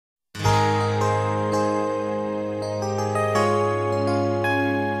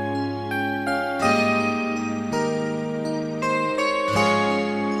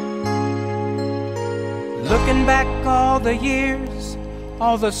Looking back all the years,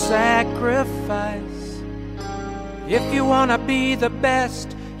 all the sacrifice. If you wanna be the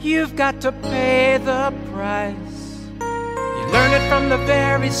best, you've got to pay the price. You learn it from the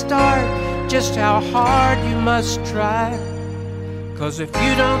very start, just how hard you must try. 'Cause if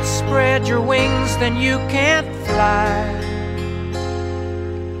you don't spread your wings, then you can't fly.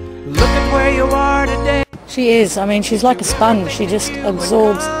 Look at where you are today. She is. I mean, she's like a sponge. She just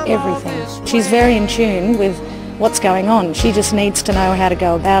absorbs everything. She's very in tune with what's going on. She just needs to know how to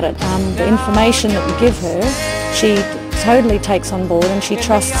go about it. The information that you give her, she totally takes on board, and she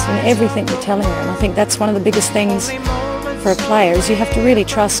trusts in everything you're telling her. And I think that's one of the biggest things for a player, is you have to really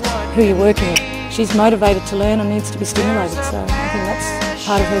trust who you're working with. She's motivated to learn and needs to be stimulated, so I think that's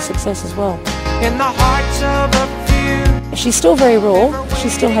part of her success as well. In the hearts of a few. She's still very raw, she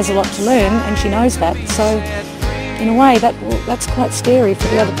still has a lot to learn, and she knows that, so in a way that's quite scary for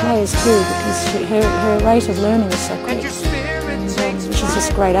the other players too, because her rate of learning is so quick, and she's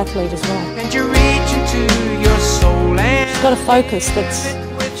just a great athlete as well. And you reach into your soul and She's got a focus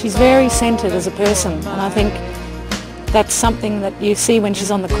she's very centred as a person, and I think that's something that you see when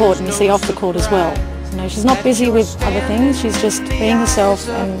she's on the court and you see off the court as well. You know, she's not busy with other things, she's just being herself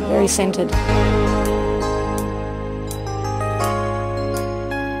and very centred.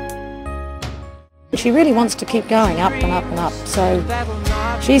 She really wants to keep going up and up and up, so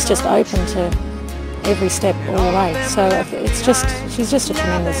she's just open to every step all the way. So she's just a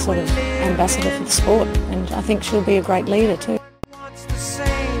tremendous sort of ambassador for the sport, and I think she'll be a great leader too.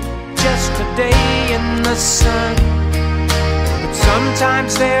 Just a day in the sun, but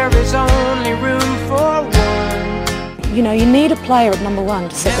sometimes there is only room for one. You know, you need a player at number one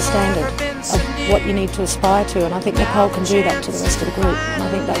to set the standard of what you need to aspire to, and I think Nicol can do that to the rest of the group, and I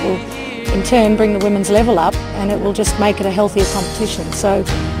think that will in turn bring the women's level up, and it will just make it a healthier competition. So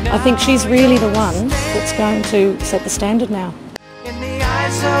I think she's really the one that's going to set the standard now. In the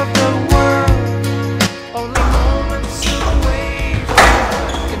eyes of the world, only moments away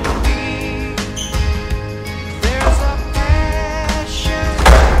can be. There's a passion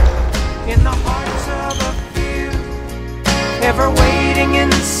in the hearts of a few, ever waiting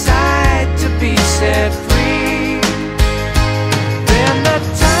inside to be set free. Then the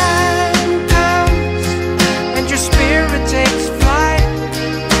time comes and your spirit takes flight,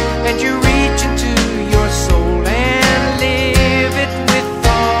 and you reach into your soul and live it with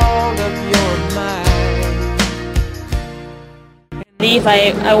all of your might.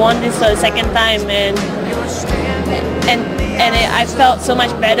 I won this for the second time, and I felt so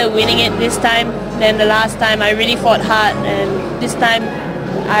much better winning it this time than the last time. I really fought hard, and this time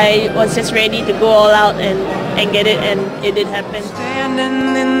I was just ready to go all out and get it, and it did happen.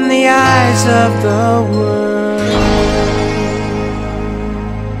 Standing in the eyes of the world.